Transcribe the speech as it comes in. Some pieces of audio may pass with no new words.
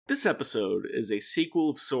This episode is a sequel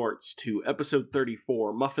of sorts to episode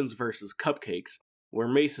 34, Muffins vs. Cupcakes, where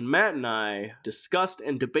Mason, Matt, and I discussed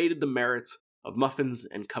and debated the merits of muffins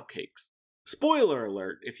and cupcakes. Spoiler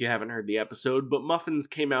alert if you haven't heard the episode, but muffins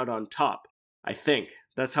came out on top. I think.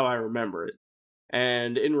 That's how I remember it.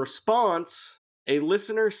 And in response, a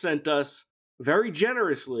listener sent us, very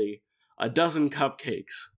generously, a dozen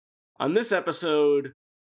cupcakes. On this episode,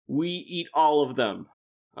 we eat all of them.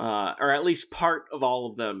 Or at least part of all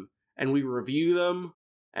of them. And we review them.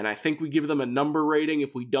 And I think we give them a number rating.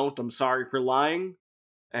 If we don't, I'm sorry for lying.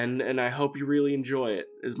 And I hope you really enjoy it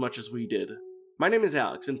as much as we did. My name is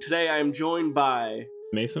Alex, and today I am joined by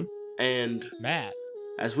Mason and Matt,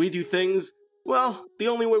 as we do things, well, the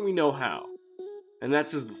only way we know how. And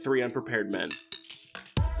that's as the Three Unprepared Men.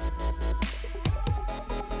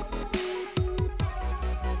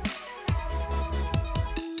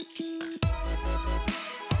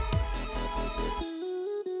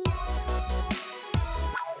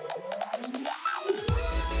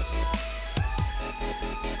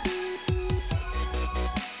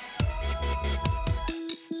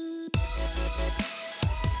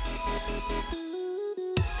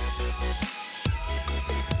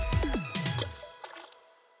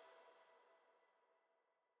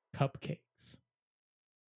 cupcakes.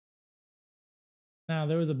 Now,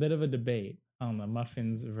 there was a bit of a debate on the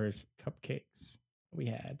muffins versus cupcakes we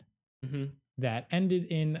had that ended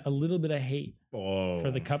in a little bit of hate for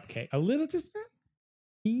the cupcake. A little, just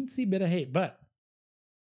a teensy bit of hate. But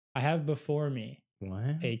I have before me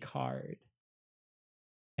a card.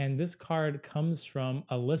 And this card comes from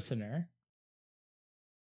a listener.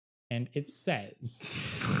 And it says...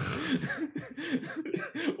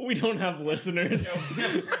 We don't have listeners.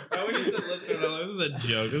 Why would you say listener? No, this is a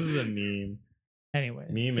joke. This is a meme. Anyways,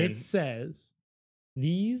 Meme-ing. it says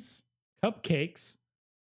these cupcakes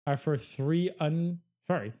are for three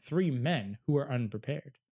men who are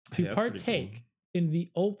unprepared to Hey, that's pretty partake cool. in the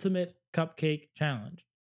ultimate cupcake challenge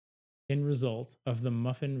in result of the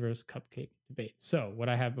muffin versus cupcake debate. So what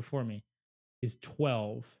I have before me is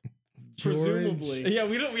 12. Presumably. Yeah,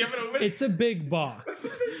 we haven't opened. It's a big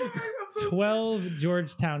box. 12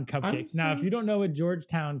 Georgetown cupcakes. Now, if you don't know what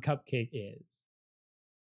Georgetown cupcake is,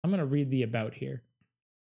 I'm going to read the about here.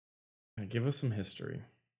 Give us some history.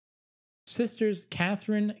 Sisters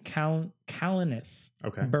Catherine Calanis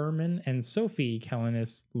Okay. Berman and Sophie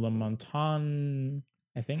Calanis Lamontagne,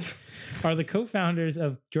 I think, are the co-founders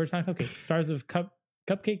of Georgetown Cupcake, stars of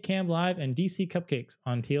Cupcake Camp Live and DC Cupcakes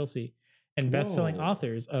on TLC, and best-selling Whoa.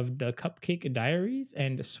 authors of The Cupcake Diaries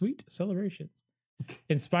and Sweet Celebrations.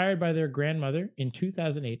 Inspired by their grandmother, in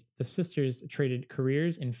 2008, the sisters traded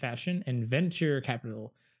careers in fashion and venture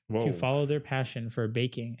capital to follow their passion for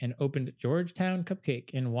baking and opened Georgetown Cupcake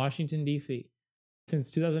in Washington, D.C.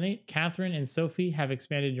 Since 2008, Catherine and Sophie have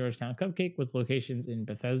expanded Georgetown Cupcake with locations in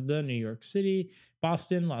Bethesda, New York City,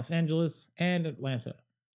 Boston, Los Angeles, and Atlanta.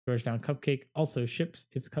 Georgetown Cupcake also ships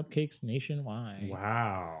its cupcakes nationwide.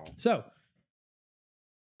 Wow. So,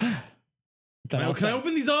 Can I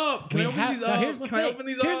open these up? Can I open these up? Here's the Can I thing. open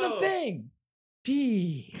these Here's up? the thing.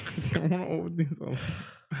 Jeez. I want to open these up.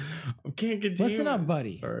 I can't continue. Listen up,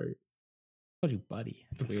 buddy. Sorry. I told you, buddy.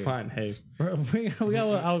 It's weird. fine. Hey. We got a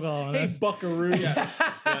little alcohol on Hey, us. buckaroo. Yeah,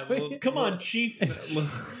 Come on, Chief.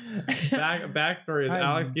 Backstory is Hi,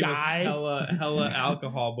 Alex gave us guy. hella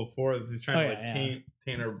alcohol before this. He's trying Oh, to yeah,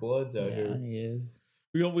 taint our bloods out Yeah, here. he is.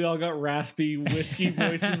 We all got raspy whiskey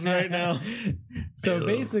voices right now. So Ew.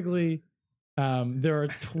 basically, there are,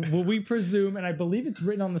 well, we presume, and I believe it's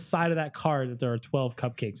written on the side of that card that there are 12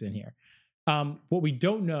 cupcakes in here. What we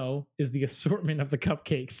don't know is the assortment of the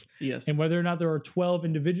cupcakes Yes. and whether or not there are 12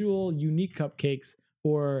 individual unique cupcakes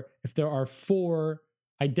or if there are 4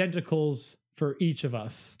 identicals for each of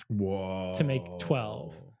us. Whoa. To make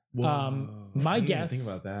 12. Whoa. My I didn't even guess think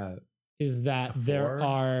about that. Is that there 4?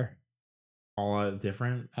 are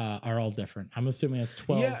Different. are all different. I'm assuming it's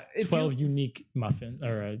 12, Yeah, if 12 unique muffins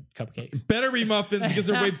or cupcakes. Better be muffins because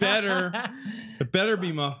they're way better. It better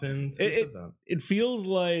be muffins. Who It- said that? It feels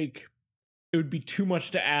like it would be too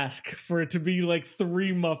much to ask for it to be like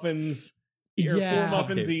 3 muffins or Yeah. 4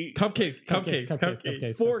 muffins Cupcake. each.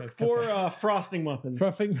 Cupcakes. Four frosting muffins.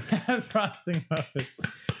 Frosting muffins.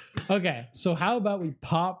 Okay, so how about we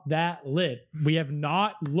pop that lid? We have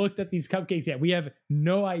not looked at these cupcakes yet. We have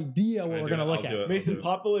no idea what we're going to look at. Mason,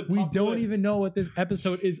 pop the lid. We pop the don't lid. even know what this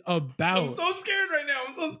episode is about. I'm so scared right now.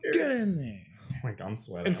 I'm so scared. Get in there. Oh my God, I'm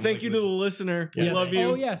sweating. And thank you to the listener. We Yes. love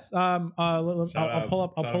you. Oh yes. I'll Shout pull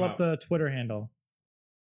out. up the Twitter handle.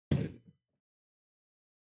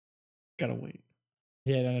 Gotta wait.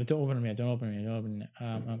 Yeah, no, don't open them yet. Don't open them yet. Don't open it.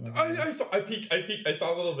 I saw. I peeked. I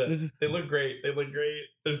saw a little bit. They look great.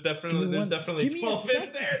 There's definitely 12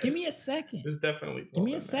 in there. Give me a second. There's definitely 12. Give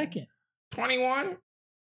me a second. 21.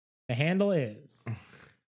 The handle is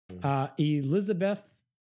Elizabeth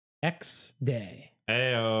X Day.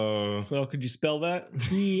 Ayo. So could you spell that?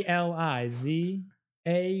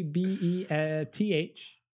 ELIZABETHXDAY.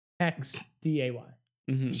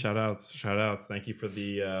 Mm-hmm. Shout outs. Thank you for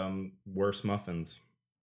the worst muffins.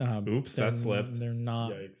 Oops, that slipped. They're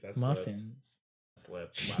not Yikes, muffins.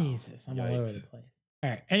 Slipped. Jesus, wow. I'm all over the place. All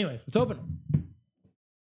right. Anyways, let's open them.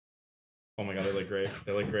 Oh my god, they look great.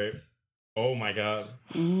 Oh my god.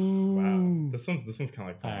 Ooh. Wow. This one's kind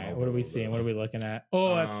of like. All right. What are we seeing? What are we looking at?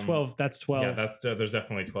 Oh, that's 12. That's 12. Yeah, there's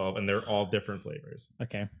definitely 12, and they're all different flavors.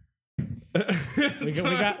 Okay. we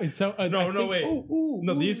got so no wait.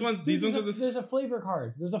 No, these ones are the. There's a flavor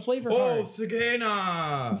card. There's a flavor card. Oh,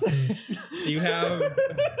 Sagana.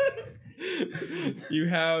 You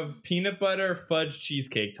have peanut butter fudge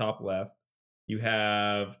cheesecake top left. You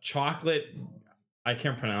have chocolate. I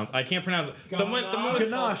can't pronounce it.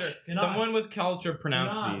 Someone with culture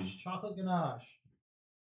pronounce these. Chocolate ganache.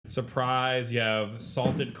 Surprise! You have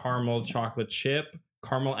salted caramel chocolate chip,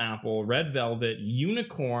 caramel apple, red velvet,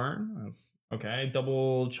 unicorn. That's okay.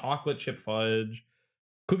 Double chocolate chip fudge,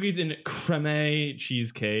 cookies and creme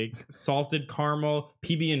cheesecake, salted caramel,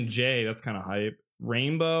 PB&J. That's kind of hype.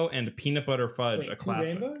 Rainbow and peanut butter fudge. A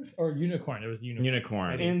classic. Rainbows or unicorn? There was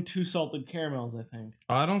unicorn. And 2 salted caramels, I think.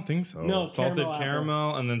 I don't think so. No, salted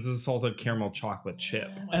caramel, and then this is salted caramel chocolate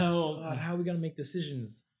chip. Oh God, how are we gonna make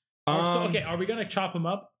decisions? Okay, are we gonna chop them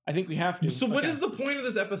up? I think we have to. So what is the point of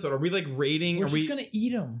this episode? Are we like rating? We're just gonna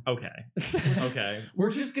eat them. Okay. Okay. We're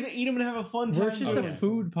just gonna eat them and have a fun time. We're just a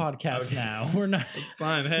food podcast now. We're not. It's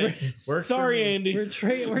fine. Hey, sorry, Andy. We're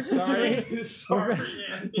sorry. Sorry.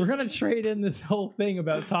 We're gonna trade in this whole thing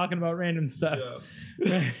about talking about random stuff.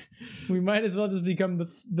 Yeah. We might as well just become the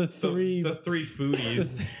three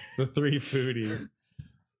foodies. The 3 foodies.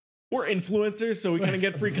 We're influencers, so we kind of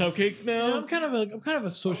get free cupcakes now. Yeah, I'm kind of a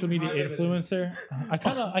social media influencer. I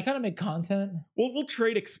kind of make content. We'll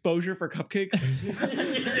trade exposure for cupcakes.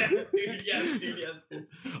 Yes, dude.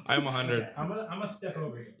 I'm 100. Okay, I'm gonna step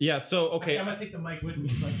over here. Yeah. So okay. I'm gonna take the mic with me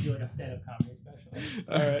so I can do like a stand-up comedy special.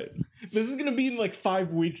 All right. This is gonna be in like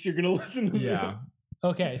 5 weeks. You're gonna listen to me. Yeah.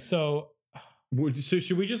 Okay. So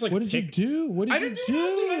should we just like? What did you do? What did you do?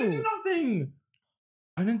 I didn't do nothing.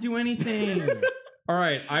 I didn't do anything. All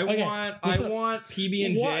right, I want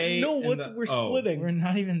PB&J. No, we're splitting. We're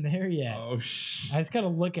not even there yet. Oh I just gotta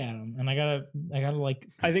look at them, and I gotta like.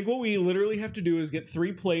 I think what we literally have to do is get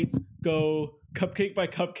 3 plates, go cupcake by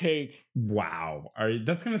cupcake. Wow,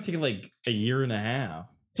 that's gonna take like a year and a half.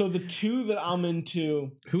 So the 2 that I'm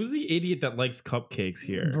into. Who's the idiot that likes cupcakes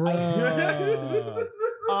here? Bruh.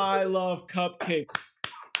 I love cupcakes.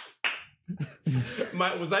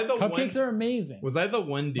 Was I the one? Cupcakes are amazing. Was I the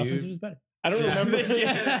one dude? Muffins are just better. I don't remember.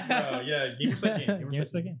 Yes, bro. Yeah, game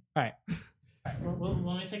game. All right. Well,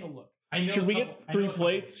 let me take a look. Should we get 3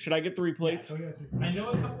 plates? Should I get 3 plates? Yeah, I know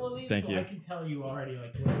a couple of these, Thank you. I can tell you already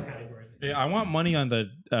like what categories. Yeah, I want money on the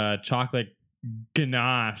chocolate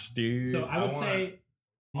ganache, dude. So I would say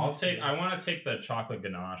I want to take the chocolate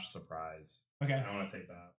ganache surprise. Okay. I want to take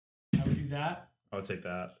that. I would do that. I would take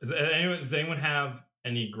that. Does anyone have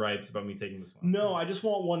any gripes about me taking this one? No, I just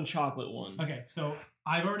want 1 chocolate one. Okay, so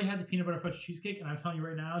I've already had the peanut butter fudge cheesecake, and I'm telling you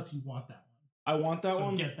right now, Alex, you want that one. I want that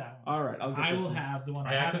one. Get that one. All right, I'll get I this will one. have the one.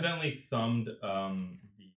 I accidentally thumbed I'm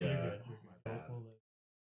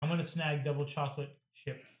gonna snag double chocolate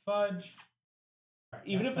chip fudge. Right,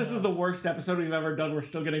 even if this is the worst episode we've ever done, we're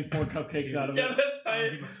still getting 4 cupcakes out of it. Yeah, that's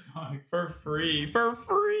tight. For free,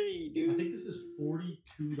 dude. I think this is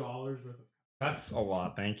 $42 worth of. That's a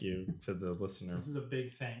lot. Thank you to the listener. This is a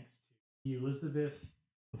big thanks to Elizabeth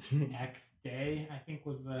X Day, I think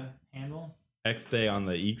was the handle. X Day on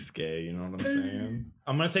the Eekskay, you know what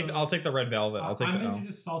I'm saying? I'll take the red velvet. I'm gonna do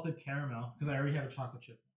just salted caramel because I already have a chocolate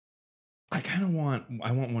chip. I want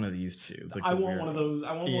one of these 2. Like I want one of those.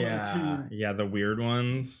 I want one of the 2. Yeah, the weird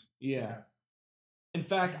ones. Yeah. In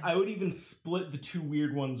fact, I would even split the 2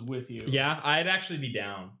 weird ones with you. Yeah, I'd actually be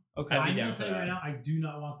down. Okay. I'd be I'm down gonna for tell you that. right now, I do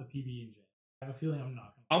not want the PB&J. I have a feeling I'm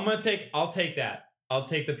not. I'll take that. I'll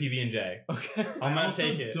take the PB&J. Okay. I'm gonna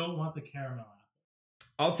take it. I don't want the caramel apple.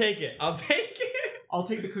 I'll take it. I'll take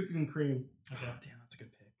the cookies and cream. Okay. Oh, damn, that's a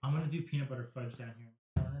good pick. I'm gonna do peanut butter fudge down here in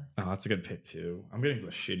the corner. Oh, that's a good pick too. I'm getting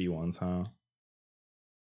the shitty ones, huh?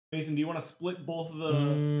 Mason, do you want to split both of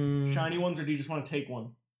the shiny ones, or do you just want to take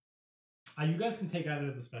one? You guys can take either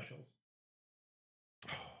of the specials.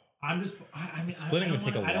 I'm just. I mean, Splitting would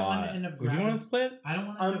take a I don't want lot. to end up. Would you want to split? I don't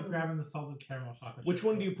want to end up grabbing the salted caramel chocolate. Which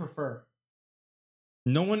one do you prefer?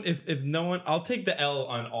 No one. If no one, I'll take the L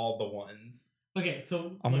on all the ones. Okay,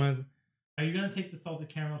 so I'm gonna. are you gonna take the salted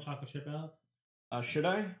caramel chocolate chip, Alex? Should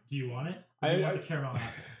I? Do you want it? Or do you want the caramel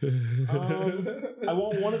apple? I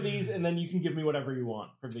want one of these, and then you can give me whatever you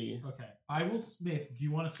want for the. Okay, I will. Mason, do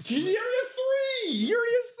you want to? Jeez, he already has three. He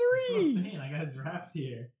already has That's what I'm three. saying. I got a draft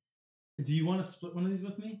here. Do you want to split one of these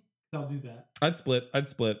with me? I'll do that. I'd split.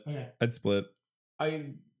 Okay, I'd split. How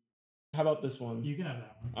about this one? you can have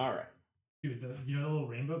that one. All right. Dude, you know the little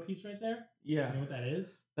rainbow piece right there? Yeah. You know what that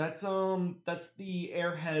is? That's the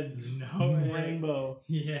Airheads No way. rainbow.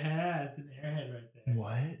 Yeah, it's an airhead right there.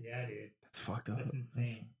 What? Yeah, dude. That's fucked up. That's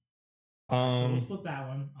insane. So we'll split that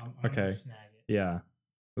one. I'm okay. gonna snag it. Yeah.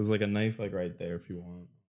 There's like a knife like right there if you want.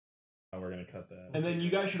 Oh, we're gonna cut that. And then you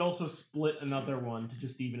guys should also split another one to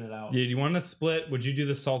just even it out. Yeah, do you want to split? Would you do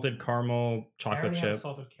the salted caramel I chocolate already have chip?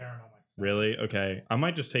 salted caramel myself. Really? Okay. I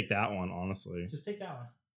might just take that one, honestly. Just take that one.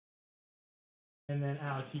 And then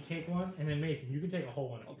Alex, you take one, and then Mason, you can take a whole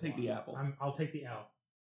one. I'll take the apple. I'll take the L.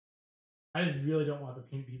 I just really don't want the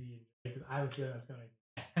PB because I have a feeling that's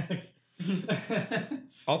gonna.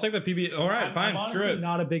 I'll take the PB. All right, fine. I'm Screw honestly it.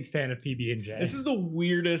 not a big fan of PB and J. This is the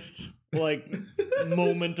weirdest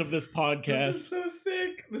moment of this podcast. This is so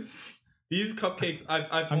sick. These cupcakes,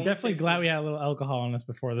 I'm definitely glad we had a little alcohol on us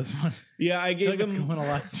before this one. Yeah, I I feel gave like it's them. going a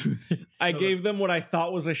lot smoother. I gave them what I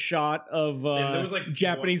thought was a shot of And there was, like,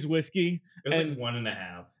 Japanese whiskey. It was and- like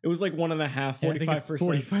 1.5. It was like 1.5,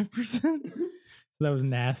 45%. 45%. That was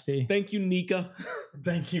nasty. Thank you, Nika.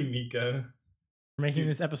 Thank you, Mika. For making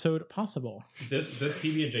this episode possible. This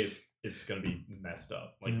PB and J is gonna be messed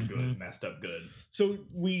up, like good, messed up good. So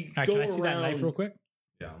we All right, go can I see that around. knife real quick?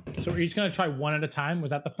 Yeah. So we're each gonna try one at a time.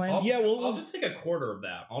 Was that the plan? I'll, Yeah, we'll I'll just take a quarter of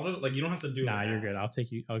that. I'll just you don't have to do. Nah, it you're now. good. I'll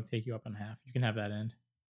take you up on half. You can have that end.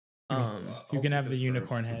 I'll You can take have the this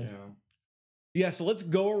unicorn first. head. Yeah, so let's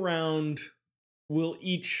go around. We'll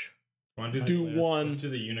each. Want to Do one. Let's do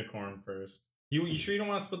the unicorn first. You sure you don't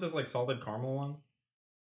want to split this like salted caramel one?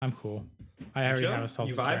 I'm cool. I already chill? have a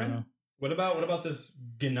salted You vibing? caramel. What about this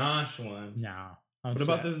ganache one? No. What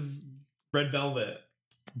about this red velvet?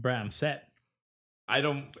 Brad, I'm set.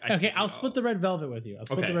 Okay, I'll split the red velvet with you. I'll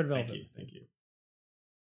split the red velvet. Thank you.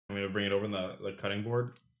 I'm gonna bring it over in the cutting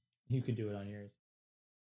board. You can do it on yours.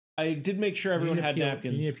 I did make sure everyone You need had to peel-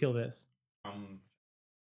 napkins. You need to peel this.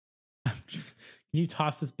 Can you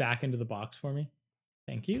toss this back into the box for me?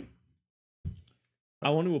 Thank you. I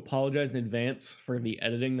want to apologize in advance for the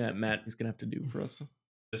editing that Matt is gonna have to do for us.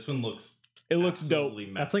 This one looks. It looks dope. absolutely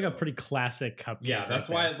That's messed like a up. pretty classic cupcake. Yeah, that's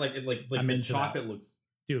right why there. like I'm the into that. chocolate looks.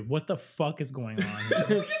 Dude, what the fuck is going on? Look at that,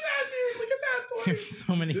 dude! Look at that, boy! There's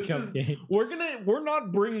so many This is- cupcakes. We're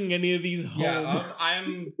not bringing any of these home. Yeah,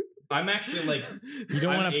 I'm actually like You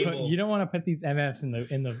don't I'm want to put able- you don't want to put these MFs in these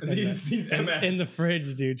MFs in the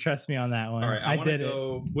fridge, dude. Trust me on that one. All right, I wanna did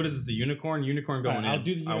go, What is this? The unicorn? Unicorn going All right, I'll in.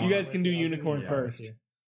 do the I unicorn. You wanna- guys can do I'll unicorn with first. you.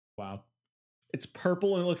 Wow. It's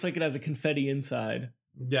purple and it looks like it has a confetti inside.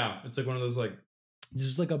 Yeah, it's like one of those like.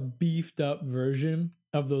 Just like a beefed up version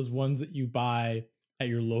of those ones that you buy at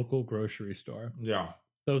your local grocery store. Yeah.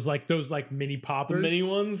 Those mini The poppers. mini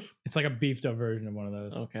ones. It's like a beefed up version of one of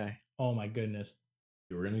those. Okay. Oh my goodness.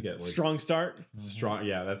 We're gonna get like Strong start. strong.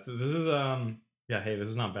 Yeah, this is Yeah, hey, this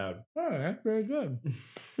is not bad. Oh, that's very good.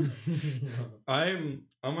 I'm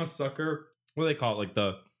a sucker. What do they call it? Like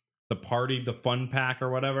the party, the fun pack or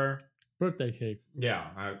whatever. Birthday cake. Yeah,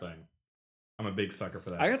 I think I'm a big sucker for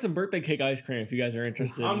that. I got some birthday cake ice cream if you guys are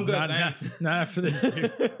interested. I'm good. Not after this,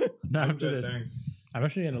 dude. Not after Good this. thing. I'm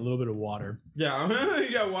actually getting a little bit of water. Yeah,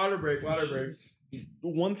 you got water break.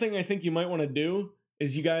 One thing I think you might want to do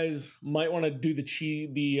is you guys might want to do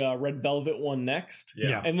the red velvet one next,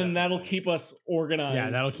 Yeah. and then that'll definitely. keep us organized. Yeah,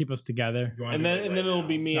 that'll keep us together. You wanna And do then it and right then it'll now?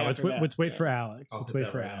 be me. No, after that. let's wait Yeah. for Alex. I'll Let's hit wait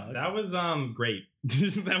that for right now. Alex. That was great.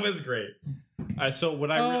 That was great. So what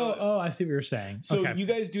I really Oh, I see what you're saying. So Okay. you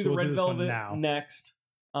guys do So the we'll do red this one velvet now. next,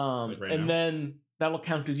 Like right and now? then that'll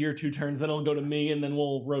count as your 2 turns. Then it'll go to me, and then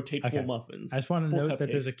we'll rotate Okay. full muffins. I just want to full note that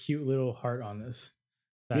there's a cupcakes. cute little heart on this.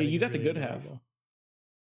 that Yeah, I you think got is the really good half. adorable.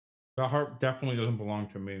 the heart definitely doesn't belong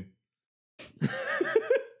to me.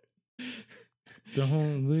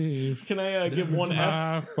 Don't leave. Can I give one It's F?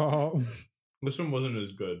 my fault. This one wasn't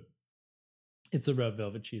as good. It's a red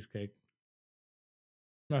velvet cheesecake.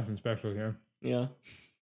 Nothing special here. Yeah.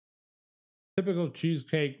 Typical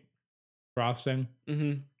cheesecake frosting,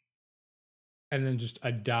 Mm-hmm. and then just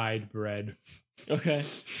a dyed bread. Okay.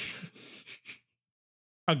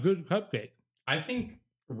 A good cupcake. I think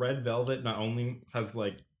red velvet not only has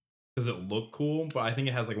like does it look cool, but I think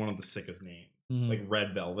it has like one of the sickest names. like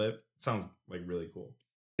red velvet. Sounds like really cool.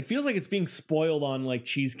 It feels like it's being spoiled on like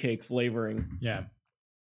cheesecake flavoring. Yeah.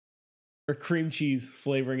 Or cream cheese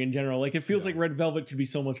flavoring in general. Like it feels Yeah. like red velvet could be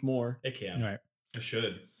so much more. It can. Right. It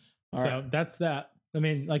should. All So right. that's that. I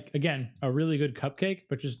mean, like again, a really good cupcake,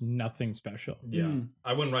 but just nothing special. Yeah. Mm.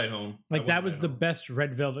 I wouldn't write home. Like that was the best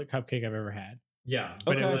red velvet cupcake I've ever had. Yeah.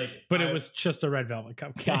 But Okay. it was it was just a red velvet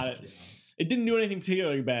cupcake. Got it. It didn't do anything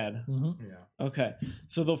particularly bad. Mhm. Yeah. Okay.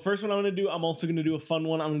 So the first one I'm going to do, I'm also going to do a fun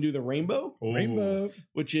one. I'm going to do the rainbow, Ooh. Rainbow.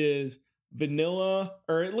 which is vanilla,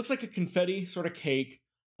 or it looks like a confetti sort of cake,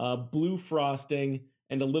 blue frosting,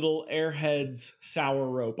 and a little Airheads sour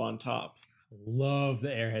rope on top. Love the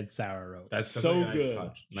Airhead sour rope. That's So a nice good.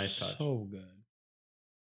 touch. Nice touch. So good.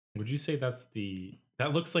 Would you say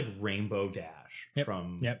that looks like Rainbow Dash Yep.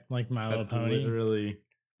 from Yep, like My Little That's Pony. literally.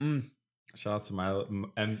 Mm. Shout out to my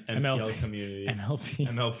MPL MLP community, MLP.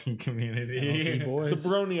 MLP community. MLP The boys.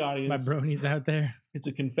 brony audience. My bronies out there. It's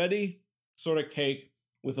a confetti sort of cake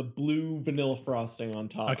with a blue vanilla frosting on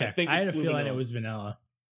top. Okay. think I it's had a blue feeling vanilla. it was vanilla.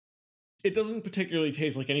 It doesn't particularly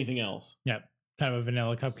taste like anything else. Yep. Kind of a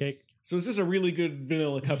vanilla cupcake. So it's just a really good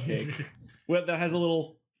vanilla cupcake that has a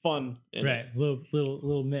little fun in Right. it.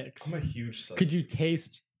 Little mix. I'm a huge sucker. Could you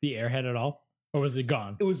taste the Airhead at all? Or was it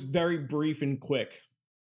gone? It was very brief and quick.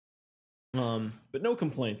 But no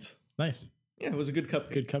complaints. Nice. Yeah, it was a good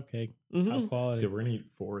cupcake. Good cupcake. Mhm. Top quality. Dude, we're gonna eat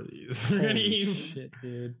 4 of these. We're gonna Holy eat. shit,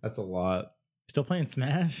 dude. That's a lot. Still playing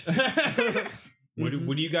Smash? What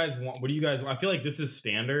do you guys want? What do you guys want? I feel like this is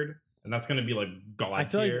standard, and that's gonna be like God I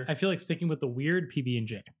tier. feel like sticking with the weird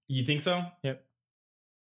PB&J. You think so? Yep.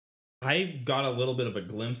 I got a little bit of a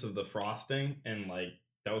glimpse of the frosting, and like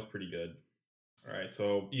that was pretty good. All right,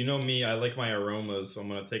 so you know me, I like my aromas, so I'm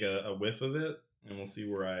gonna take a whiff of it, and we'll see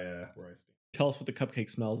where I stand. Tell us what the cupcake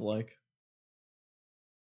smells like.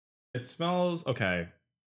 It smells okay.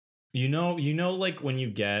 You know, like when you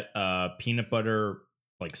get peanut butter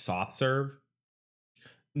like soft serve.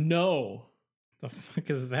 No. The fuck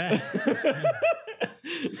is that?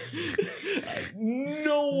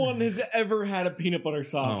 No one has ever had a peanut butter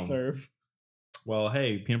soft Oh. serve. Well,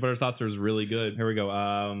 hey, peanut butter soft serve is really good. Here we go.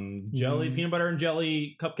 Jelly, Mm. peanut butter and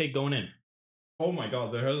jelly cupcake going in. Oh my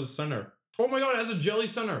god, there has a center. Oh my god, it has a jelly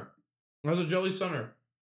center. It has a jelly center.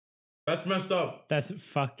 That's messed up. That's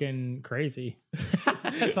fucking crazy.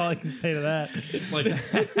 That's all I can say to that. Like-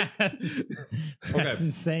 That's Okay.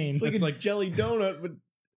 insane. It's like It's a like- jelly donut, but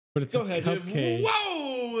but it's go a ahead, dude. cupcake.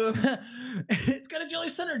 Whoa! It's got a jelly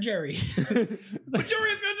center, Jerry. But Jerry,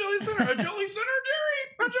 it's got a jelly center. A jelly center, Jerry.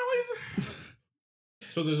 A jelly center.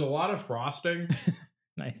 So there's a lot of frosting.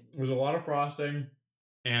 Nice. There's a lot of frosting,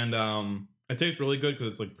 and it tastes really good because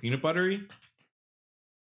it's like peanut buttery.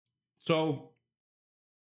 So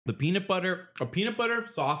a peanut butter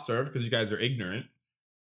soft serve, because you guys are ignorant,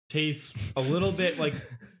 tastes a little bit like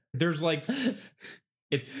there's like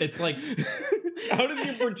it's like how does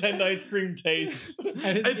your pretend ice cream taste?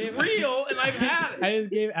 it's real, and I've had it. I just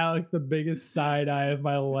gave Alex the biggest side eye of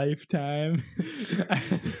my lifetime.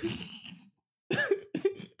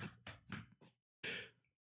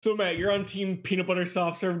 So Matt, you're on team peanut butter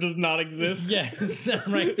soft serve does not exist. Yes,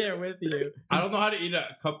 I'm right there with you. I don't know how to eat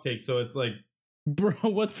a cupcake, so it's like Bro,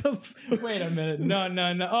 what the wait a minute. No.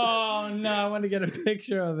 Oh no, I want to get a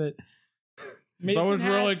picture of it. Mason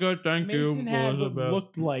had- good. Thank Mason had what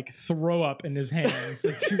looked like throw up in his hands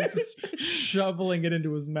as he was just shoveling it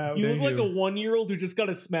into his mouth. You look like a 1-year-old who just got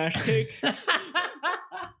a smash cake.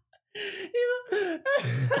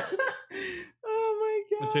 Oh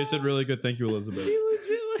my god. It tasted really good. Thank you, Elizabeth. He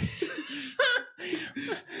legit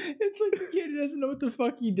it's like the kid who doesn't know what the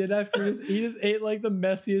fuck he did after this. He just ate like the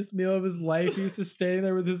messiest meal of his life. He was just standing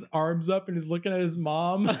there with his arms up and he's looking at his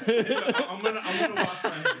mom. I'm gonna wash my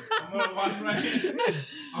hands. I'm gonna wash my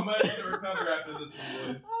hands. I'm gonna have to recover after this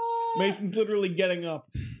one, boys. Mason's literally getting up.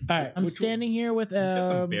 All right, I'm standing here with He's got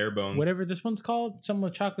some bare bones. whatever this one's called, some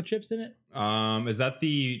with chocolate chips in it. Is that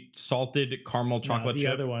the salted caramel chocolate the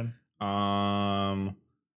chip? other one.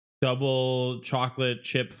 Double chocolate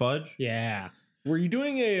chip fudge. Yeah. Were you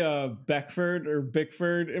doing a Beckford or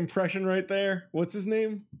Bickford impression right there? What's his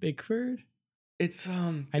name? Bigford? It's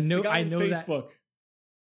I it's know- the guy I on know that- Facebook.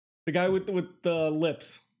 The guy with the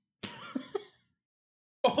lips.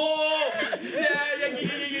 Oh yeah.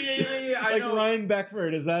 I Like know. Ryan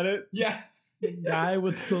Beckford, is that it? Yes. Guy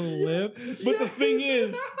with the lips. But the thing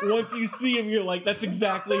is, once you see him, you're like, that's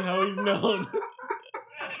exactly how he's known.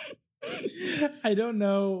 I don't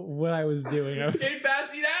know what I was doing. Cape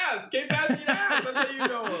Fast Eat Ass. Cape Fast Eat Ass. That's how you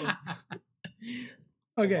know him.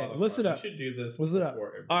 Okay, listen up. We should do this. Listen up. before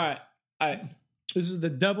every- All right. This is the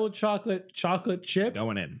double chocolate chip.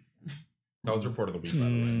 Going in. That was report of the week, by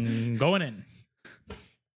the way. Going in.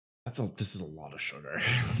 This is a lot of sugar.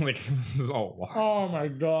 Like this is a lot. Oh my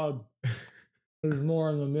god. There's more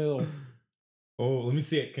in the middle. Oh, let me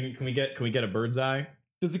see it. Can we get a bird's eye?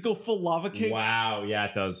 Does it go full lava cake? Wow, yeah,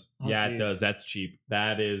 it does. Oh, yeah, geez. it does. That's cheap.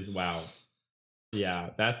 That is wow.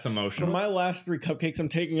 Yeah, that's For emotional. my last 3 cupcakes, I'm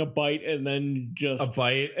taking a bite and then just A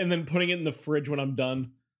bite. and then putting it in the fridge when I'm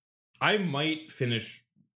done. I might finish.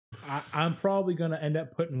 I'm probably gonna end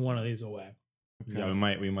up putting one of these away. Yeah, we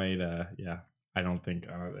might. Yeah, I don't think.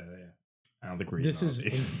 I don't think we're. This eating all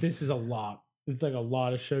these. is a lot. It's like a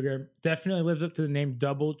lot of sugar. Definitely lives up to the name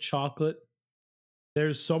double chocolate.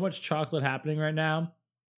 There's so much chocolate happening right now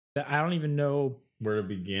that I don't even know Where to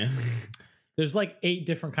begin? There's like 8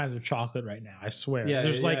 different kinds of chocolate right now. I swear. Yeah,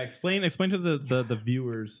 There's like explain to the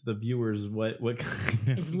viewers what kind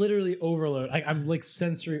of, it's literally overload. I'm like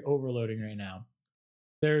sensory overloading right now.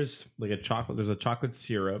 There's like a chocolate. There's a chocolate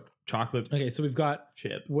syrup, chocolate okay, so we've got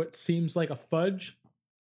chip. what seems like a fudge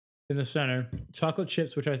in the center, chocolate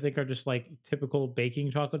chips, which I think are just like typical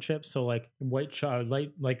baking chocolate chips. So like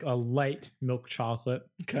like a light milk chocolate,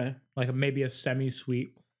 Okay. like maybe a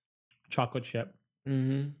semi-sweet chocolate chip.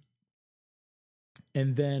 Mm-hmm.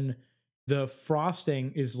 And then the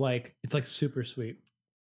frosting is like it's like super sweet.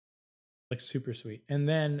 Like super sweet. And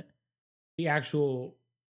then the actual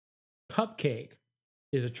cupcake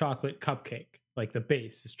is a chocolate cupcake. Like the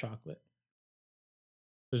base is chocolate.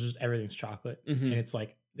 There's just everything's chocolate. Mm-hmm. And it's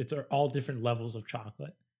like it's all different levels of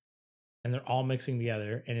chocolate. And they're all mixing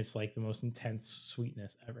together and it's like the most intense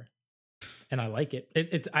sweetness ever. And I like it.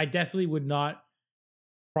 It's I definitely would not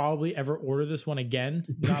probably ever order this one again.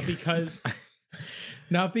 Not because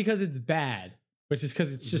not because it's bad, but just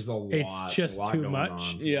because it's just too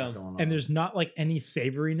much. Yeah. And there's not like any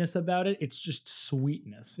savoriness about it. It's just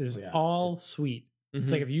sweetness. It's all sweet. Mm-hmm.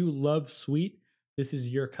 It's like if you love sweet, this is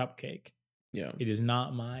your cupcake. Yeah. It is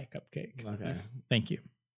not my cupcake. Okay. Thank you.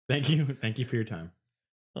 Thank you for your time.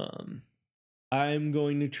 I'm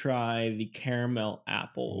going to try the caramel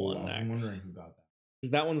apple one next. I'm wondering who got that.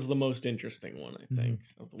 'Cause that one's the most interesting one, I think,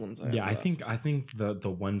 of the ones I have Yeah, I left. think the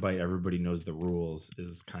one bite everybody knows the rules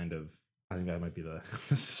is kind of. I think that might be the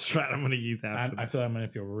strat I'm going to use after. I feel like I'm gonna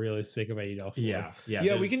feel really sick if I eat all 4. yeah.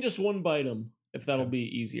 Yeah, we can just one bite them if that'll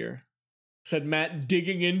be easier. Said Matt,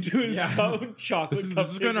 digging into his chocolate. This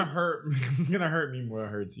is gonna hurt. This is gonna hurt me more than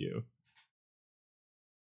it hurts you.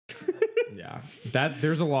 Yeah,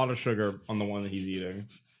 there's a lot of sugar on the one that he's eating.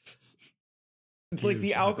 It's like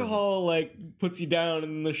the alcohol like puts you down,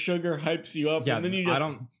 and the sugar hypes you up, Yeah, and then you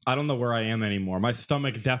just. I don't know where I am anymore. My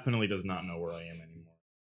stomach definitely does not know where I am anymore.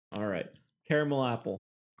 All right, caramel apple.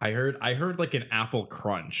 I heard like an apple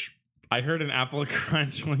crunch. I heard an apple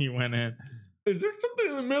crunch when you went in. Is there something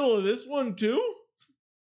in the middle of this one too?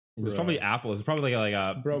 There's probably apple. It's probably like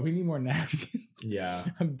a Bro, we need more napkins. yeah.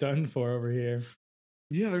 I'm done for over here.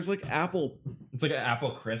 Yeah, there's like apple. It's like an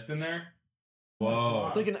apple crisp in there. Whoa.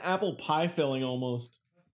 It's like an apple pie filling almost.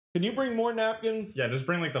 Can you bring more napkins? Yeah, just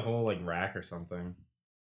bring like the whole like rack or something.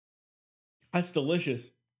 That's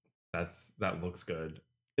delicious. That looks good.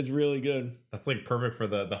 It's really good. That's like perfect for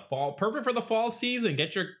the fall. Perfect for the fall season.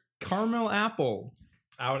 Get your caramel apple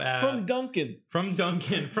out at From Dunkin'. From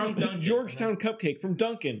Dunkin'. Georgetown cupcake from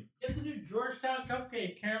Dunkin'. Get the new Georgetown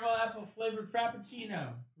cupcake, caramel apple flavored frappuccino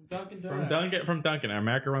from Dunkin' From Dunkin'.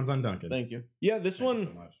 America runs on Dunkin'. Thank you. Yeah, this Thank one you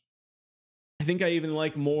so much. I think I even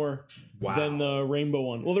like more than the rainbow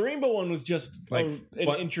one. Well, the rainbow one was just like an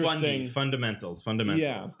interesting fundamentals.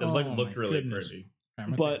 Yeah. It looked really pretty.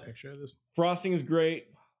 But picture of this. frosting is great.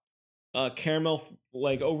 Caramel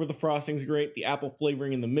like over the frosting is great. The apple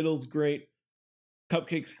flavoring in the middle is great.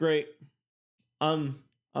 Cupcake's great. I'm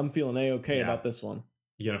feeling A-okay about this one.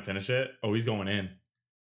 You gonna finish it? Oh, he's going in.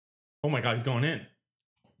 Oh my god, he's going in.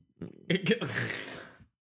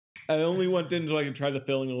 I only went in so I could try the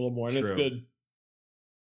filling a little more, and it's good.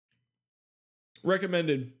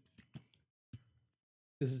 Recommended.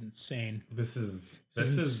 This is insane. This is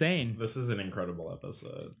insane. This is an incredible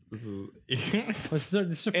episode. This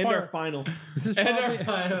is our final. This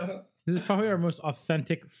is probably our most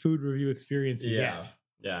authentic food review experience yet.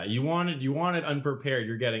 Yeah, you wanted unprepared.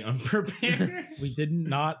 You're getting unprepared. We did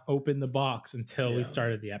not open the box until we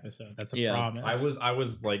started the episode. That's a promise. I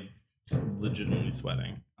was like legitimately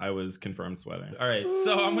sweating. I was confirmed sweating. All right,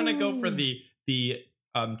 so I'm gonna go for the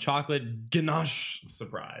chocolate ganache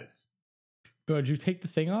surprise. Bro, did you take the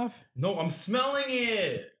thing off? No, I'm smelling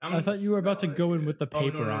it. I thought you were about to go in with the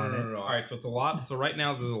paper on it. No. All right, so it's a lot. So right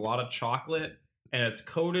now there's a lot of chocolate, and it's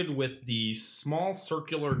coated with the small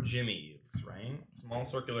circular jimmies, right? Small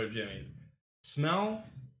circular jimmies. Smell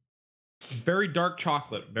very dark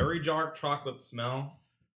chocolate. Very dark chocolate smell.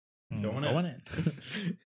 Going in.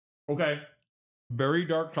 in. Okay. Very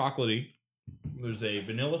dark chocolatey. There's a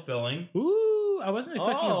vanilla filling. Ooh, I wasn't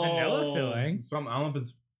expecting a vanilla Oh. filling. I don't know if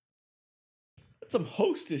it's. That's some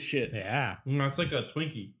hostess shit. Yeah, No, it's like a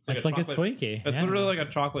Twinkie. it's like a chocolate- Twinkie. It's yeah. literally like a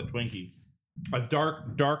chocolate Twinkie. A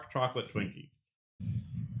dark chocolate Twinkie.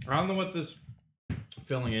 I don't know what this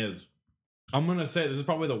filling is. I'm gonna say this is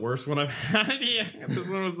probably the worst one I've had. Yeah, this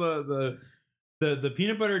one was the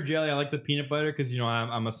peanut butter jelly. I like the peanut butter because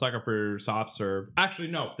I'm a sucker for soft serve. Actually,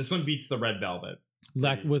 no, this one beats the red velvet.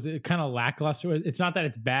 Was it kind of lackluster? It's not that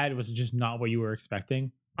it's bad. It was just not what you were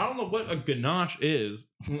expecting. I don't know what a ganache is.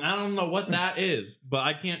 I don't know what that is, but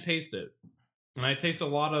I can't taste it. And I taste a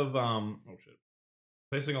lot of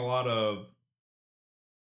tasting a lot of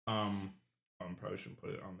I probably shouldn't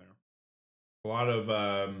put it on there. A lot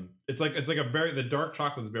of it's like the dark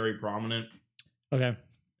chocolate is very prominent, Okay,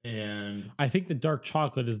 and I think the dark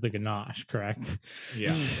chocolate is the ganache, correct?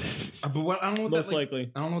 yeah. But what I don't know what Most that like,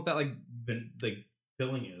 likely. I don't know what that like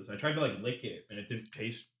filling is. I tried to like lick it and it didn't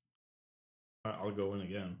taste. I'll go in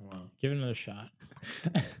again. Hold on. Give it another shot.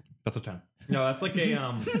 That's a 10. No, that's like a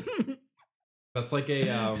that's like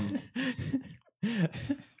a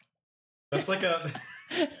that's like a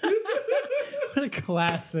What a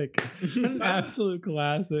classic! What an absolute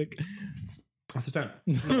classic. that's a 10.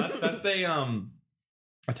 No, that's a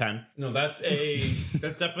 10. No, that's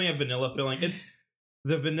definitely a vanilla filling. It's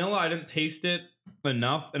the vanilla. I didn't taste it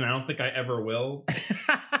enough, and I don't think I ever will.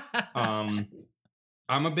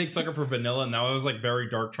 I'm a big sucker for vanilla, and that was like very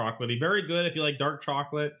dark chocolatey. Very good if you like dark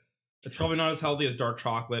chocolate. It's probably not as healthy as dark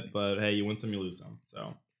chocolate, but hey, you win some, you lose some.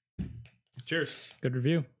 So, cheers. Good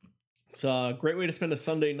review. It's a great way to spend a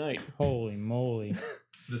Sunday night. Holy moly!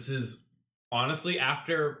 This is honestly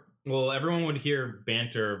after. Well, everyone would hear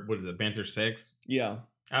Banter. What is it? Banter 6. Yeah.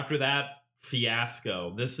 After that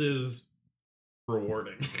fiasco, this is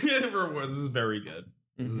rewarding. This is very good.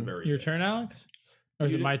 This is very Your good. turn, Alex, or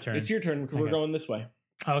is it my turn? It's your turn. We're Okay. going this way.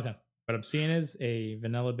 Oh, okay. What I'm seeing is a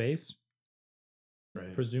vanilla base,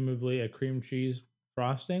 Right. presumably a cream cheese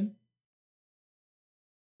frosting,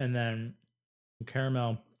 and then a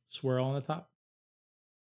caramel swirl on the top.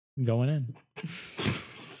 Going in.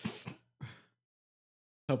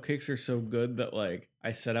 Cupcakes are so good that like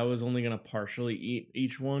I said I was only gonna partially eat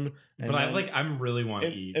each one. But I'm really want to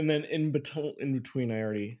eat. And then in between I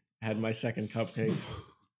already had my second cupcake.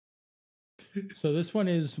 So this one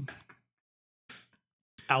is,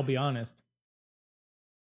 I'll be honest,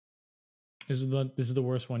 this is the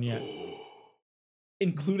worst one yet.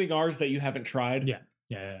 Including ours that you haven't tried.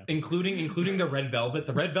 Yeah. including the red velvet.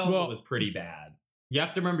 The red velvet Well- was pretty bad. You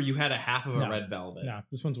have to remember you had a half of a No. red velvet. No,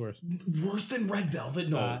 this one's worse. Worse than red velvet?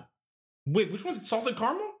 No. Uh, Wait, which one? Salted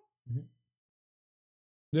caramel?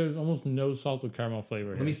 There's almost no salted caramel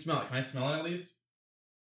flavor Let here. me smell it. Can I smell it at least?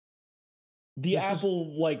 The This is-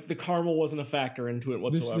 apple, like the caramel wasn't a factor into it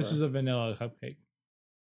whatsoever. This is a vanilla cupcake.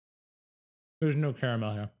 There's no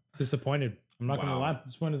caramel here. Disappointed. I'm not gonna Wow. lie.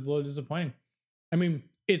 This one is a little disappointing. I mean,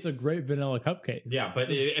 it's a great vanilla cupcake. Yeah, but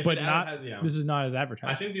if But it not- has, yeah. This is not as advertised.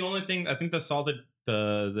 I think the only thing the salted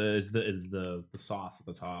is the sauce at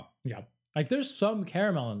the top. like there's some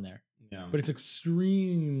caramel in there, Yeah. but it's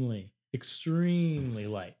extremely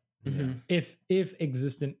light, Mhm. if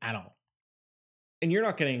existent at all. And you're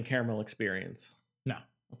not getting caramel experience. No.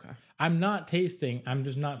 Okay. I'm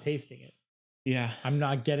just not tasting it. Yeah. I'm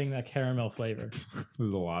not getting that caramel flavor.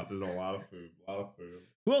 There's a lot of food.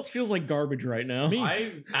 Who else feels like garbage right now? Me.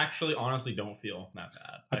 I actually honestly don't feel that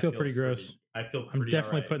bad. I feel pretty gross. I feel I'm pretty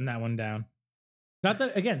definitely alright. putting that one down. Not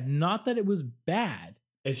that it was bad.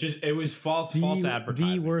 It's just it was false The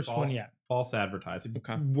advertising. worst false, one yet. False advertising.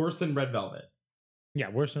 Okay. Worse than red velvet. Yeah,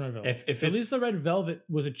 worse than red velvet. If At it's, least the red velvet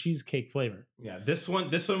was a cheesecake flavor. yeah, this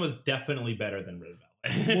one was definitely better than red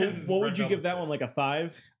velvet. What would you give that one? Like a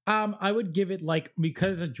 5? I would give it like,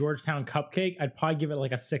 because it's a Georgetown cupcake, I'd probably give it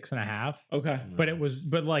like a 6.5. Okay.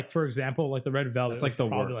 But like, for example, like the red velvet, It's like was the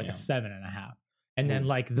probably wor- like yeah. a 7.5. And then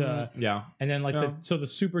like yeah. the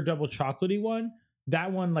super double chocolatey one,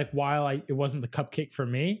 that one, like while it wasn't the cupcake for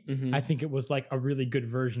me, Mhm. I think it was like a really good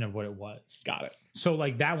version of what it was. Got it. So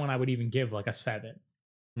like that one I would even give like a 7.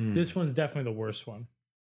 This one's definitely the worst one.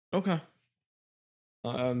 Okay.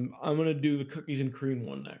 I'm gonna do the cookies and cream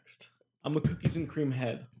one next. I'm a cookies and cream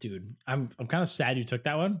head. Dude, I'm kind of sad you took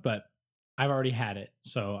that one, but I've already had it.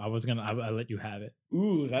 So I let you have it.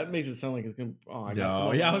 Ooh, that makes it sound like it's gonna. Oh, I got some.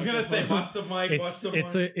 on yeah, I my was gonna say microphone. watch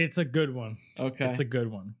the mic. It's a good one. Okay. It's a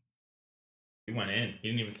good one. He went in. He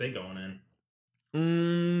didn't even say going in.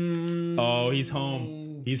 Mm, Oh, he's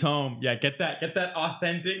home. He's home. Yeah, get that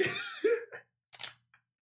authentic.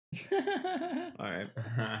 All right.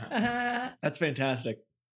 That's fantastic.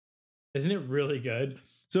 Isn't it really good?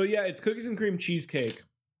 So yeah, it's cookies and cream cheesecake.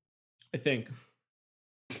 I think.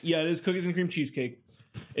 Yeah, it is cookies and cream cheesecake.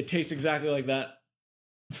 It tastes exactly like that.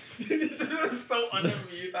 This is so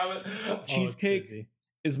unamused. Cheesecake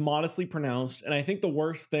is modestly pronounced, and I think the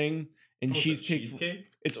worst thing in cheesecake,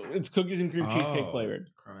 it's cookies and cream cheesecake flavored.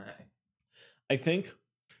 I think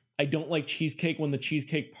I don't like cheesecake when the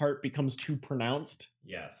cheesecake part becomes too pronounced.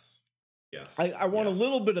 Yes. I want a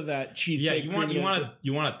little bit of that cheesecake. Yeah,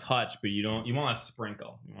 you want a touch, but you want a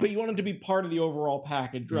sprinkle. You want it to be part of the overall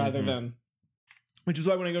package rather than. Which is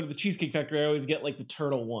why when I go to the Cheesecake Factory, I always get like the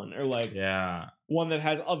turtle one or like one that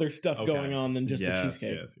has other stuff going on than just a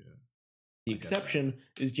cheesecake. The exception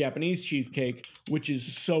is Japanese cheesecake, which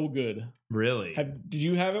is so good. Really? Did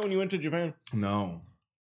you have it when you went to Japan? No.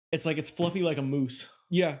 It's like it's fluffy like a mousse.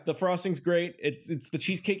 Yeah, the frosting's great. It's the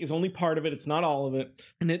cheesecake is only part of it. It's not all of it.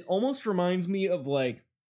 And it almost reminds me of like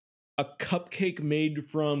a cupcake made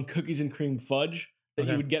from cookies and cream fudge that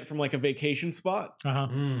you would get from like a vacation spot. I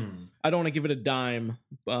don't want to give it a dime,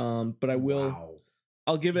 but I will. Wow.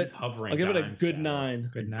 I'll give it a good 9.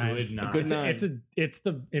 Good 9. It's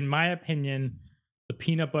in my opinion, the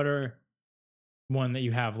peanut butter one that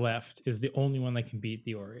you have left is the only one that can beat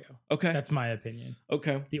the Oreo. Okay. That's my opinion.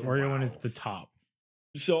 Okay. The Oreo one is the top.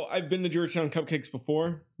 So I've been to Georgetown Cupcakes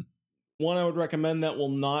before. One I would recommend that will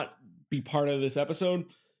not be part of this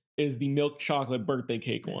episode is the milk chocolate birthday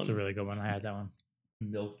cake one. It's a really good one. I had that one.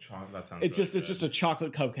 Milk chocolate. That sounds. It's just a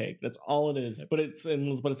chocolate cupcake. That's all it is. Yep. But it's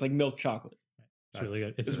like milk chocolate. It's really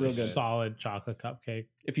good. It's real good. Solid chocolate cupcake.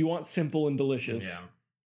 If you want simple and delicious.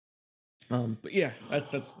 Yeah. But yeah,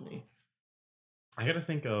 that's me. I gotta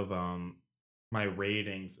think of my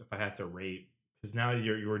ratings if I had to rate, because now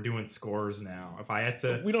you're doing scores now. If I had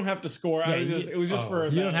to, we don't have to score. Yeah, it was just for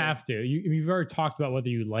you don't have to. You've already talked about whether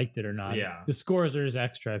you liked it or not. Yeah, the scores are just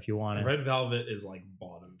extra if you want it. Red Velvet is like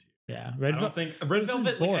bottom tier. Yeah, Red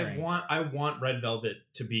Velvet. Like, I want Red Velvet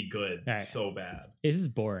to be good so bad. This is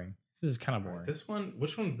boring. This is kind of boring. This one,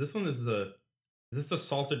 which one? This one is this the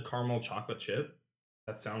salted caramel chocolate chip?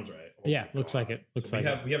 That sounds right. Yeah, looks like it.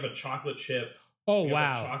 We have a chocolate chip. Oh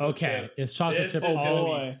wow! Okay, it's chocolate chip.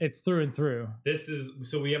 It's through and through.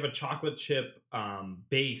 We have a chocolate chip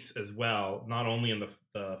base as well, not only in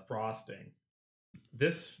the frosting.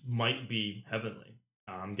 This might be heavenly.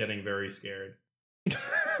 I'm getting very scared.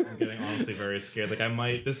 I'm getting honestly very scared.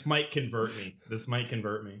 Like this might convert me.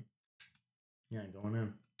 Yeah, going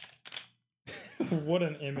in. What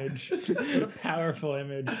an image. What a powerful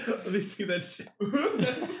image. Let me see that shit.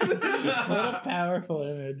 What a powerful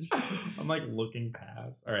image. I'm like looking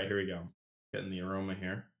past. All right, here we go. Getting the aroma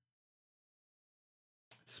here.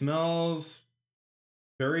 It smells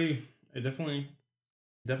very, I definitely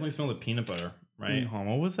smell the peanut butter, right?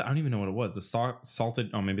 What was it? I don't even know what it was. The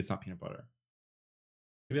salted, maybe it's not peanut butter.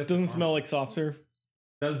 It doesn't smell like soft serve.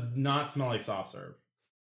 Does not smell like soft serve.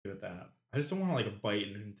 Give it that. I just don't want to like a bite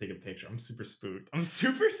and take a picture. I'm super spooked.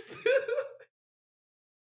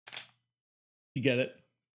 You get it?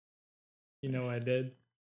 You know I did.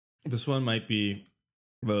 This one might be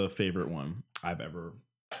the favorite one I've ever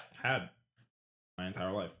had my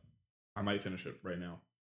entire life. I might finish it right now.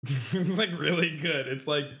 It's like really good. It's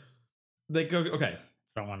like okay.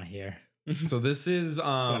 I don't want to hear. So this is what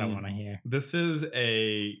I want to hear. This is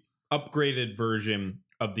a upgraded version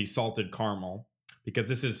of the salted caramel, because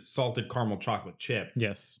this is salted caramel chocolate chip.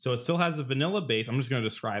 Yes. So it still has a vanilla base. I'm just going to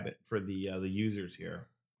describe it for the users here.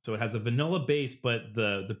 So it has a vanilla base, but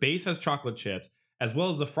the base has chocolate chips, as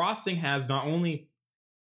well as the frosting has not only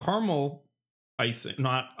caramel icing,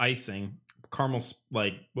 not icing, caramel,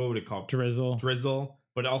 like, what would it call? Drizzle,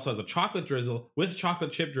 but it also has a chocolate drizzle with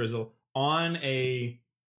chocolate chip drizzle on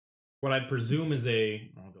what I presume is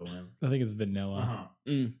I'll go in. I think it's vanilla.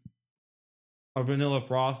 A vanilla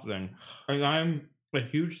frosting. And I'm a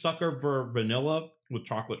huge sucker for vanilla with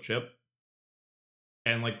chocolate chip.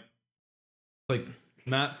 And like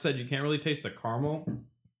Matt said, you can't really taste the caramel,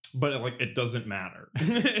 but it doesn't matter.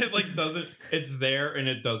 It's there and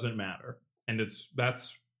it doesn't matter. And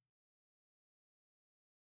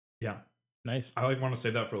yeah. Nice. I want to say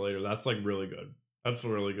that for later. That's really good. That's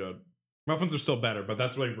really good. Muffins are still better, but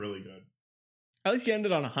that's really good. At least you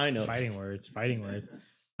ended on a high note. Fighting words.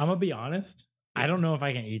 I'm gonna be honest. I don't know if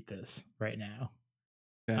I can eat this right now.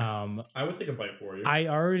 Okay. I would take a bite for you. I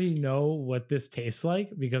already know what this tastes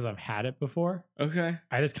like because I've had it before. Okay.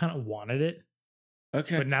 I just kind of wanted it.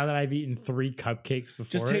 Okay. But now that I've eaten 3 cupcakes before,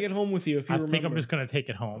 just take it home with you if you remember. I think I'm just gonna take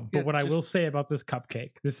it home. But what I will say about this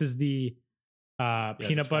cupcake, this is the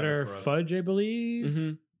peanut butter fudge, I believe.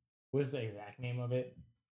 Mm-hmm. What is the exact name of it?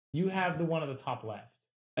 You have the one at the top left.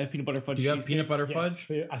 I have peanut butter fudge. Do you have cheesecake. peanut butter Yes,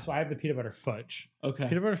 fudge? so I have the peanut butter fudge. Okay.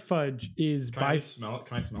 Peanut butter fudge is Can by I smell it?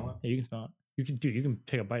 Can I smell it? Yeah, you can smell it. You can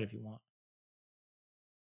take a bite if you want.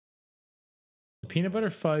 The peanut butter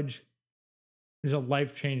fudge is a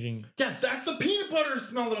life-changing. Yeah, that's the peanut butter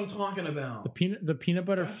smell that I'm talking about. The peanut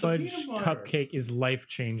butter That's the fudge peanut butter. cupcake is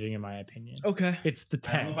life-changing in my opinion. Okay. It's the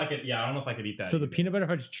I don't know 10. if I could. Yeah, I don't know if I could eat that. So the either. peanut butter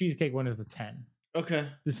fudge cheesecake one is the 10. Okay.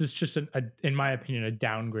 This is just in my opinion, a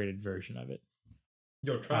downgraded version of it.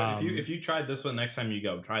 Yo, try Um, if you tried this one next time you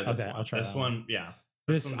go, try this Okay, one. I'll try this that one. Yeah.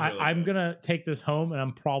 This one's really I'm good. gonna take this home and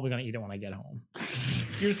I'm probably gonna eat it when I get home.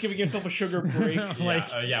 You're just giving yourself a sugar break. Like-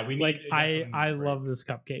 yeah, we need. Like definitely need I a break. love this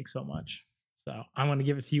cupcake so much. So I'm gonna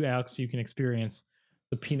give it to you, Alex, so you can experience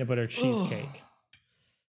the peanut butter cheesecake.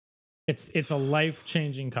 It's a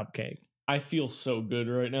life-changing cupcake. I feel so good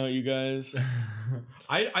right now, you guys.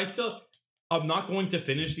 I'm not going to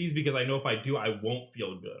finish these because I know if I do, I won't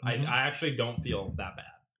feel good. Mhm. I actually don't feel that bad.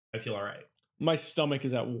 I feel all right, My stomach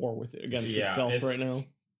is at war with it against Yeah, itself it's- right now.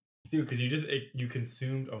 dude. Because you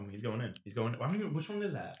consumed. Oh, he's going in. He's going. I don't even. Which one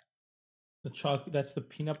is that? That's the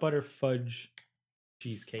peanut butter fudge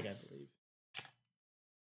cheesecake, I believe.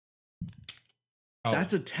 Oh,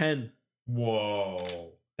 That's a 10.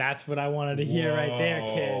 whoa. That's what I wanted to hear right there,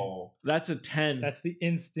 kid. Whoa. That's a 10. That's the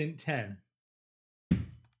instant 10.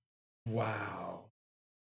 Wow.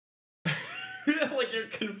 Like you're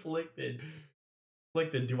conflicted.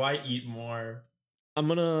 Do I eat more? I'm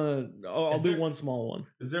gonna. I'll Is do there- one small one.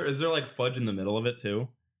 Is there like fudge in the middle of it too?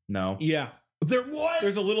 No. Yeah. There what?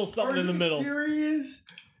 There's a little something in the middle. Serious?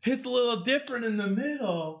 It's a little different in the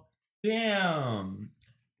middle. Damn.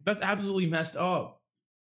 That's absolutely messed up.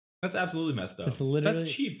 That's absolutely messed up. It's literally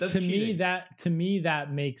That's cheap. That's to cheating. me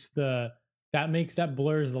that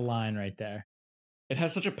blurs the line right there. It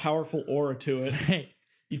has such a powerful aura to it. Hey,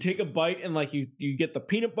 You take a bite and like you get the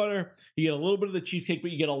peanut butter, you get a little bit of the cheesecake,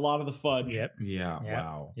 but you get a lot of the fudge. yep, Yeah. Yep.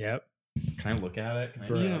 Wow. yep. Can I look at it? Can I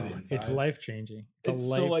Bro, look Yeah. at the it's inside? life changing. It's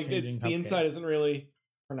so like it's the inside isn't really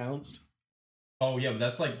pronounced. Oh yeah, but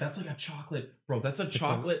that's like a chocolate, bro. That's a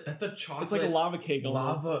chocolate. That's a chocolate. It's like a lava cake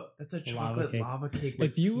almost. lava. That's a Lava chocolate cake. lava cake.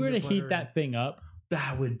 with If you were to peanut heat butter. that thing up,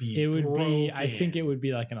 that would be. it would be. I think it broken. would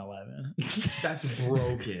be like an 11. That's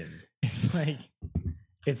broken. It's like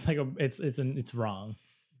it's wrong.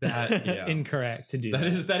 That It's yeah. incorrect to do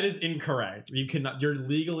that. That is incorrect. You cannot. You're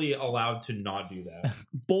legally allowed to not do that.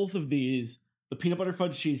 Both of these, the peanut butter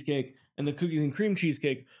fudge cheesecake and the cookies and cream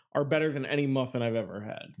cheesecake, are better than any muffin I've ever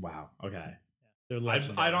had. Wow. Okay. They're I'd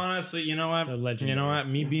legendary. honestly, you know what? They're You know legendary. what?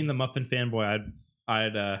 Me being the muffin fanboy,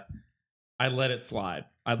 I'd let it slide.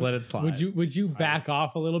 I'd let it slide. Would you back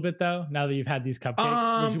off a little bit though? Now that you've had these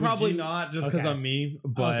cupcakes, would Probably you- not, just because Okay. I'm me.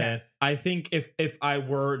 But Okay. I think if I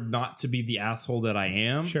were not to be the asshole that I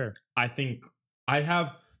am, Sure. I think I'm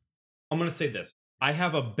gonna say this. I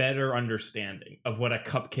have a better understanding of what a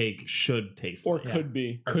cupcake should taste Or like. could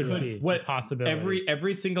be. Could could- be what- possibility.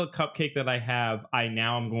 Every single cupcake that I have,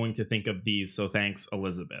 I'm going to think of these. So thanks,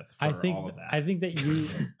 Elizabeth, for I think all of that. I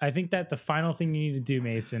think that the final thing you need to do,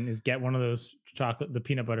 Mason, is get one of those the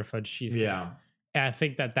peanut butter fudge cheesecakes. yeah. And I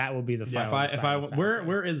think that will be the Yeah, final. if I deciding factor.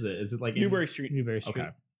 where is it? Is it like in- Newberry Street. Newberry Street. Okay.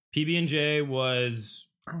 PB&J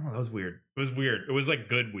was, I don't know, that was weird. It was weird. It was like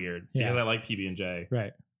good weird Yeah. because I like PB&J.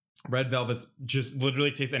 Right. Red Velvet's just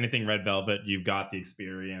literally taste anything Red Velvet. You've got the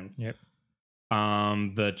experience. Yep.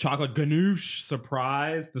 The chocolate ganache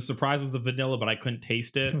surprise. The surprise was the vanilla, but I couldn't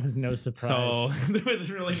taste it. It was no surprise. So there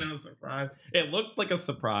was really no surprise. It looked like a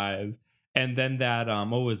surprise. And then that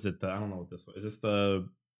what was it? I don't know what this was. Is this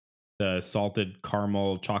the salted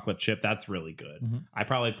caramel chocolate chip? That's really good. Mhm. I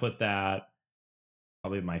probably put that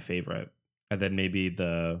probably my favorite. And then maybe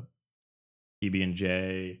the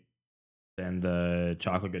PB&J, then the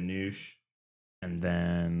chocolate ganache, and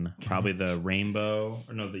then probably the rainbow,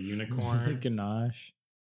 or no, the unicorn, Ganache.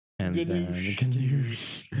 and then the Ganache.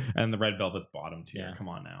 ganache, and the red velvet's bottom tier. Yeah. Come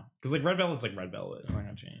on now, because like red velvet's like red velvet. I'm not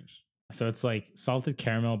gonna change. So it's like salted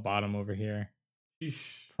caramel bottom over here.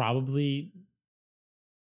 Probably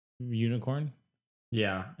unicorn.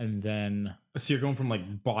 Yeah. And then So you're going from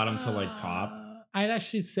like bottom to like top. I'd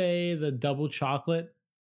actually say the double chocolate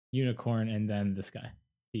unicorn and then this guy,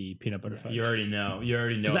 the peanut butter fudge. You already know. You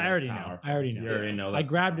already know. Because I that's already know. powerful. I already know. You already know. I that's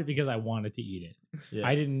grabbed it because I wanted to eat it. Yeah.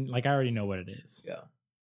 I didn't like. I already know what it is.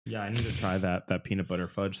 Yeah, I need to try that peanut butter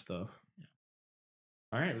fudge stuff.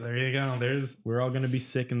 All right, there you go. We're all gonna be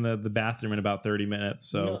sick in the bathroom in about 30 minutes.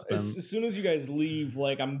 So No, it's been as soon as you guys leave,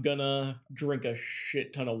 like I'm gonna drink a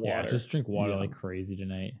shit ton of water. Yeah, just drink water Yeah. like crazy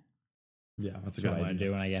tonight. that's a That's good what I want to idea.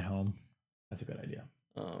 do when I get home. That's a good idea.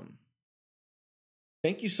 Um,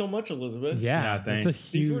 Thank you so much, Elizabeth. Yeah, thanks. that's a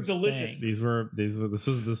huge These were delicious. thanks.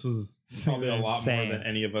 This was probably a lot Insane. more than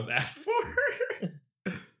any of us asked for.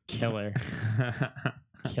 Killer.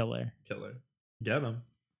 Killer. Get them.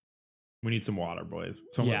 We need some water, boys.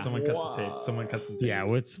 Someone cut the tape. Someone cut some tapes. Yeah,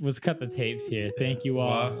 let's cut the tapes here. Thank you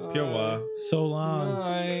all. Pure wa. So long.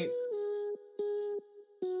 Night.